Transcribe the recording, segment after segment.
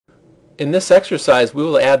In this exercise, we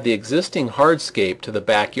will add the existing hardscape to the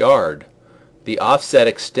backyard. The offset,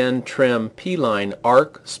 extend, trim, PLINE,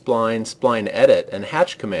 arc, spline, SPLINEDIT, and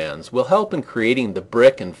HATCH commands will help in creating the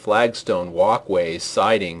brick and flagstone walkways,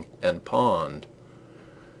 siding, and pond.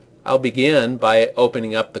 I'll begin by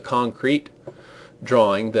opening up the concrete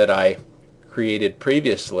drawing that I created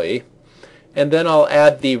previously, and then I'll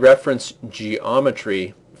add the reference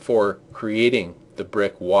geometry for creating the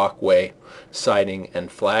brick walkway, siding,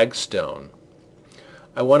 and flagstone.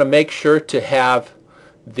 I want to make sure to have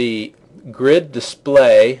the grid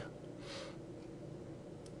display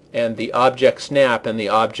and the object snap and the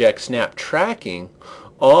object snap tracking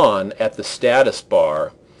on at the status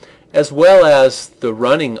bar, as well as the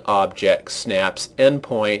running object snaps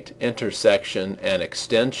endpoint, intersection, and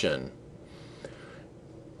extension.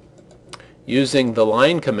 Using the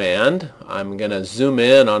line command, I'm going to zoom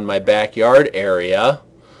in on my backyard area,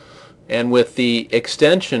 and with the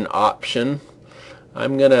extension option,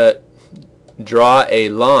 I'm going to draw a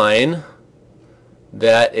line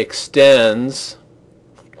that extends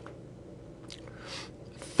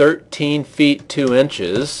 13 feet 2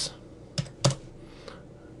 inches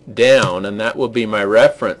down, and that will be my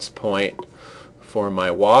reference point for my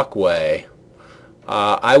walkway.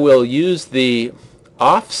 I will use the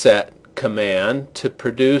offset command to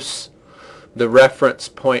produce the reference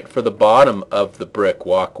point for the bottom of the brick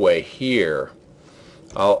walkway here.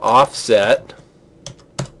 I'll offset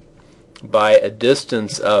by a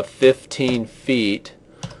distance of 15 feet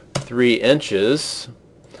 3 inches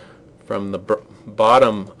from the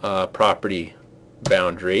bottom property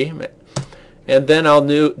boundary, and then I'll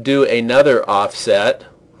do another offset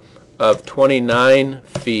of 29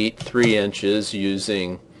 feet 3 inches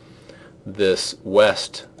using this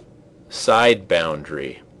west side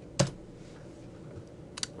boundary.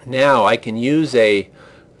 Now I can use a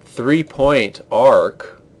 3-point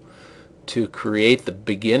arc to create the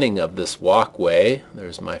beginning of this walkway.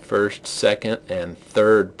 There's my first, second, and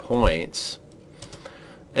third points.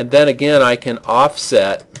 And then again I can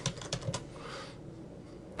offset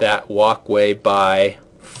that walkway by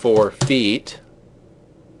 4 feet.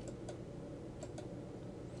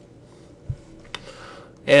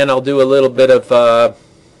 And I'll do a little bit of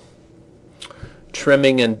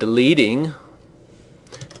trimming and deleting.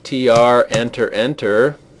 TR, enter,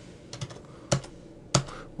 enter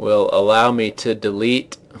will allow me to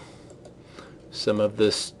delete some of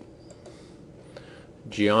this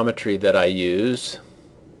geometry that I use.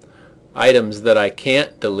 Items that I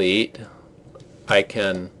can't delete,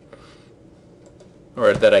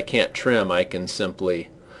 or that I can't trim, I can simply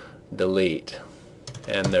delete.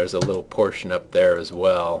 And there's a little portion up there as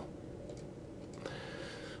well.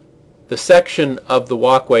 The section of the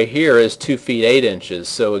walkway here is 2 feet 8 inches,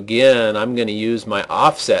 so again I'm going to use my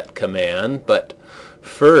offset command, but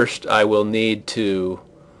first I will need to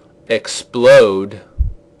explode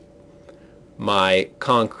my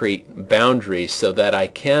concrete boundary so that I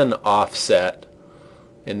can offset,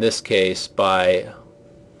 in this case, by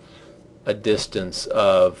a distance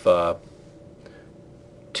of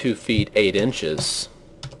 2 feet 8 inches.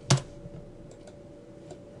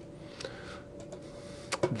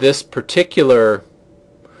 This particular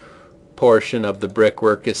portion of the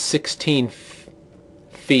brickwork is 16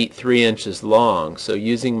 feet 3 inches long, so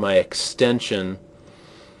using my extension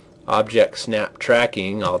object snap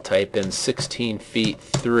tracking, I'll type in 16 feet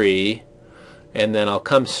 3, and then I'll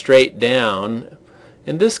come straight down.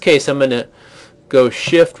 In this case I'm going to go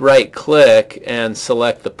shift right click and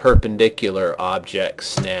select the perpendicular object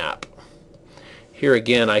snap. Here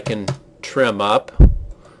again I can trim up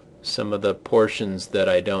some of the portions that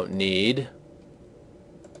I don't need,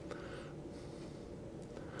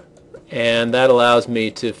 and that allows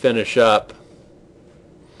me to finish up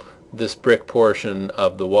this brick portion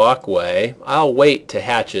of the walkway. I'll wait to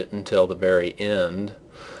hatch it until the very end.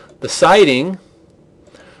 The siding,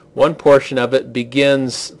 one portion of it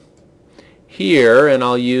begins here, and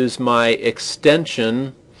I'll use my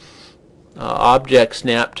extension object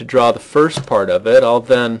snap to draw the first part of it. I'll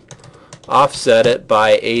then offset it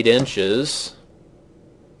by 8 inches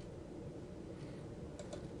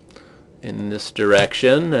in this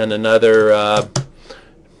direction, and another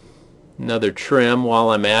trim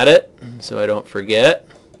while I'm at it so I don't forget.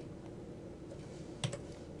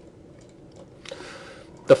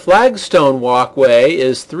 The flagstone walkway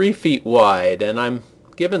is 3 feet wide, and I'm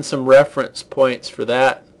given some reference points for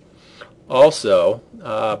that also.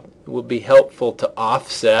 It will be helpful to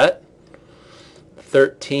offset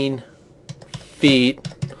 13 feet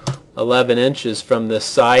 11 inches from the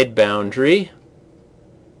side boundary,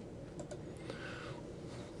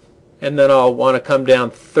 and then I'll want to come down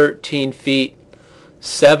 13 feet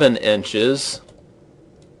 7 inches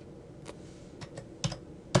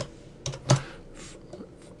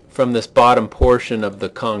from this bottom portion of the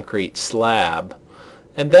concrete slab.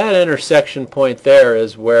 And that intersection point there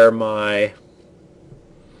is where my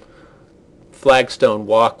flagstone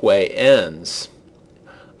walkway ends.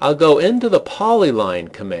 I'll go into the PLINE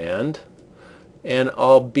command and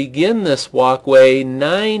I'll begin this walkway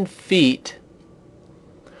 9 feet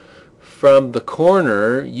from the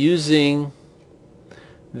corner using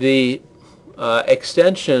the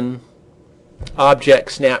extension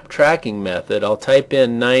object snap tracking method. I'll type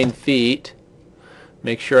in 9 feet,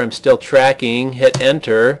 make sure I'm still tracking, hit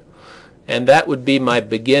enter, and that would be my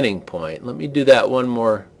beginning point. Let me do that one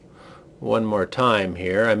more time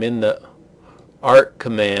here. I'm in the arc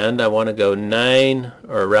command. I want to go 9,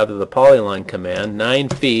 or rather the PLINE command, 9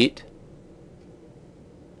 feet,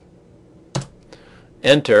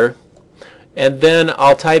 enter, and then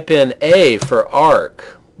I'll type in A for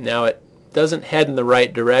arc. Now it doesn't head in the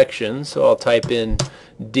right direction, so I'll type in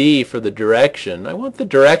D for the direction. I want the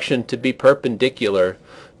direction to be perpendicular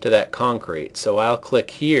to that concrete, so I'll click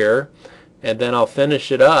here and then I'll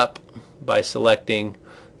finish it up by selecting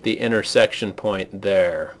the intersection point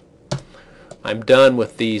there. I'm done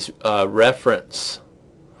with these reference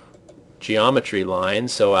geometry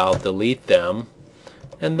lines, so I'll delete them,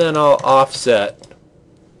 and then I'll offset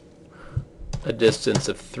a distance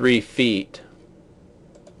of 3 feet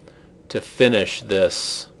to finish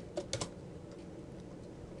this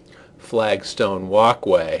flagstone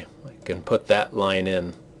walkway. I can put that line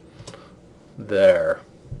in there.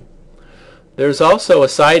 There's also a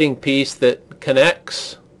siding piece that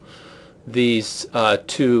connects these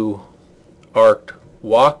two arced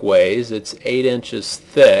walkways. It's 8 inches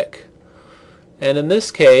thick, and in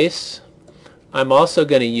this case I'm also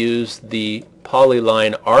going to use the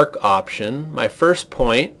PLINE arc option. My first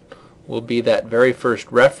point will be that very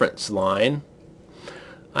first reference line.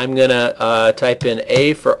 I'm going to type in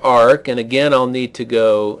A for arc, and again I'll need to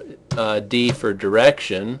go D for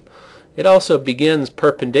direction. It also begins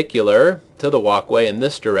perpendicular to the walkway in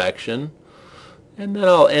this direction, and then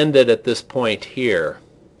I'll end it at this point here.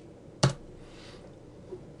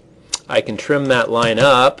 I can trim that line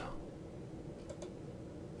up,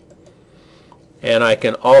 and I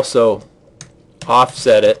can also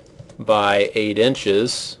offset it by 8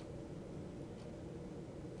 inches.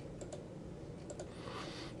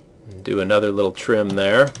 Do another little trim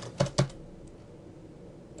there.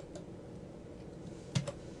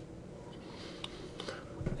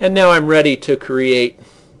 And now I'm ready to create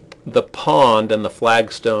the pond and the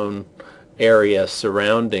flagstone area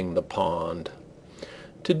surrounding the pond.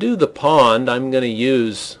 To do the pond, I'm going to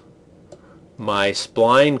use my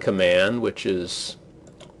SPLINE command, which is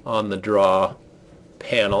on the draw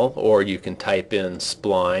panel, or you can type in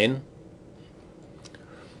SPLINE.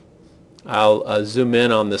 I'll zoom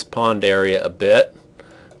in on this pond area a bit.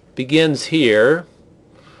 Begins here.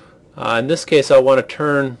 In this case I want to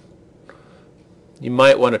turn, you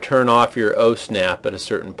might want to turn off your O-snap at a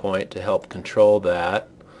certain point to help control that.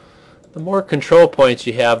 The more control points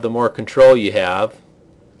you have, the more control you have.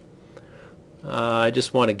 I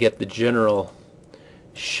just want to get the general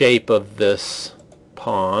shape of this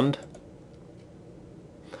pond,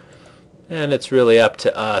 and it's really up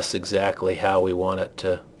to us exactly how we want it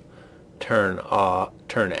to turn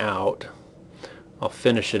out. I'll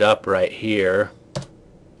finish it up right here.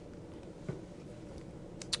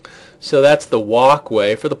 So that's the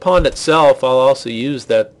walkway. For the pond itself, I'll also use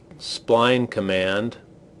that SPLINE command,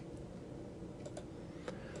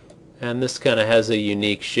 and this kind of has a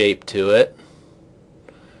unique shape to it.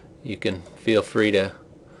 You can feel free to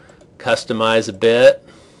customize a bit.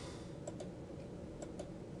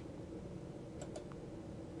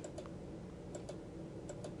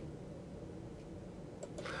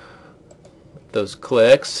 Those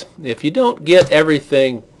clicks. If you don't get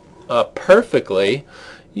everything perfectly,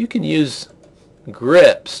 you can use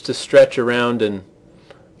grips to stretch around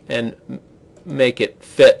and make it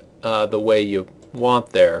fit the way you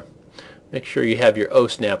want there. Make sure you have your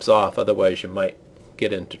O-snaps off, otherwise you might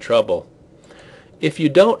get into trouble. If you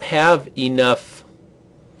don't have enough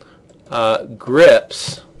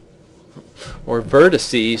grips or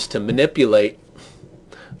vertices to manipulate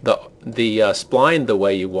the spline the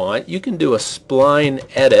way you want, you can do a spline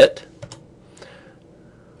edit.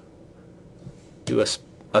 Do a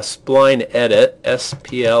spline edit,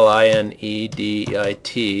 S-P-L-I-N-E-D-I-T,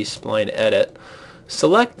 spline edit.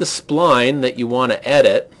 Select the spline that you want to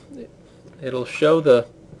edit. It'll show the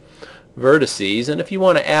vertices, and if you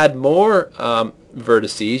want to add more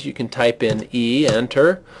vertices, you can type in E,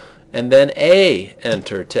 enter, and then A,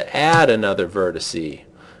 enter, to add another vertice.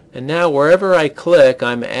 And now wherever I click,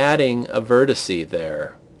 I'm adding a vertice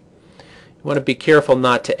there. You want to be careful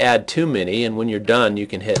not to add too many, and when you're done you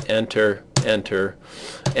can hit enter, enter,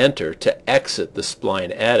 enter to exit the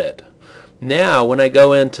spline edit. Now when I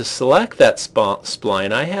go in to select that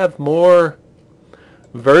spline, I have more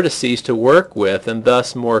vertices to work with and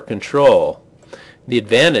thus more control. The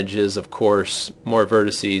advantage is, of course, more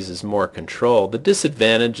vertices is more control. The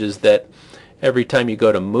disadvantage is that every time you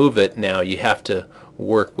go to move it now you have to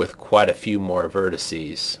work with quite a few more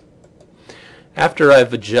vertices. After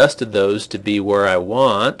I've adjusted those to be where I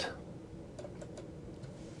want,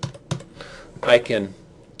 I can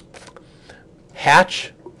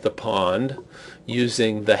hatch the pond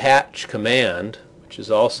using the hatch command, which is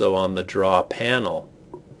also on the draw panel.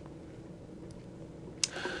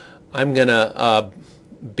 I'm going to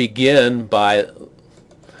begin by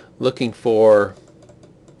looking for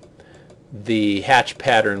the hatch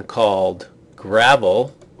pattern called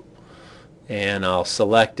gravel, and I'll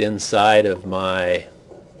select inside of my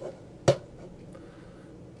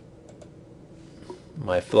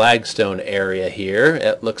flagstone area here.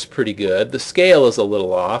 It looks pretty good. The scale is a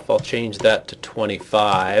little off. I'll change that to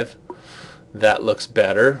 25. That looks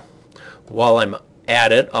better. While I'm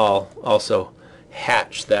at it, I'll also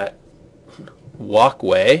hatch that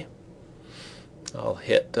walkway. I'll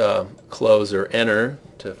hit close or enter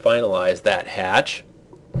to finalize that hatch.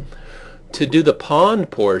 To do the pond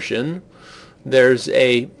portion, there's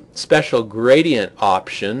a special gradient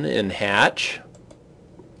option in hatch,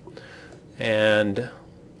 and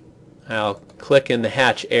I'll click in the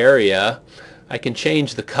hatch area. I can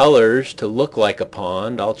change the colors to look like a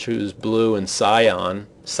pond. I'll choose blue and cyan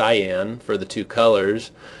for the two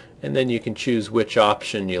colors, and then you can choose which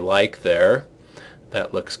option you like there.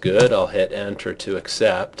 That looks good. I'll hit enter to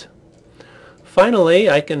accept. Finally,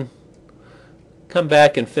 I can come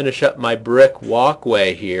back and finish up my brick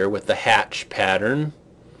walkway here with the hatch pattern.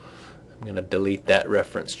 I'm going to delete that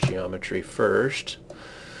reference geometry first.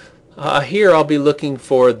 Here I'll be looking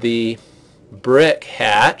for the brick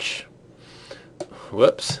hatch.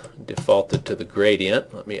 Whoops, defaulted to the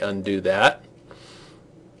gradient. Let me undo that.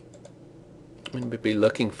 I'm going to be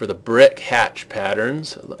looking for the brick hatch pattern,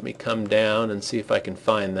 so let me come down and see if I can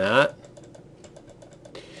find that.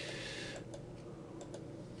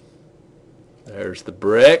 There's the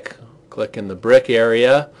brick. Click in the brick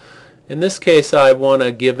area. In this case I want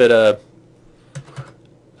to give it a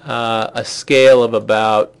scale of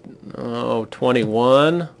about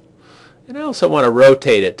 21, and I also want to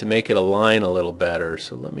rotate it to make it align a little better.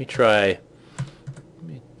 So let me try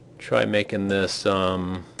making this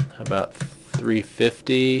about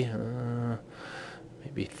 350,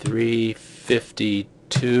 maybe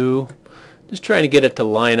 352. Just trying to get it to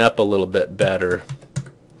line up a little bit better.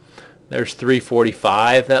 There's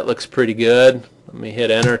 345. That looks pretty good. Let me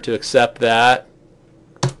hit enter to accept that.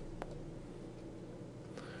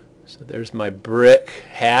 So there's my brick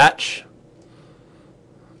hatch,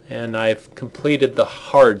 and I've completed the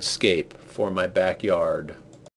hardscape for my backyard.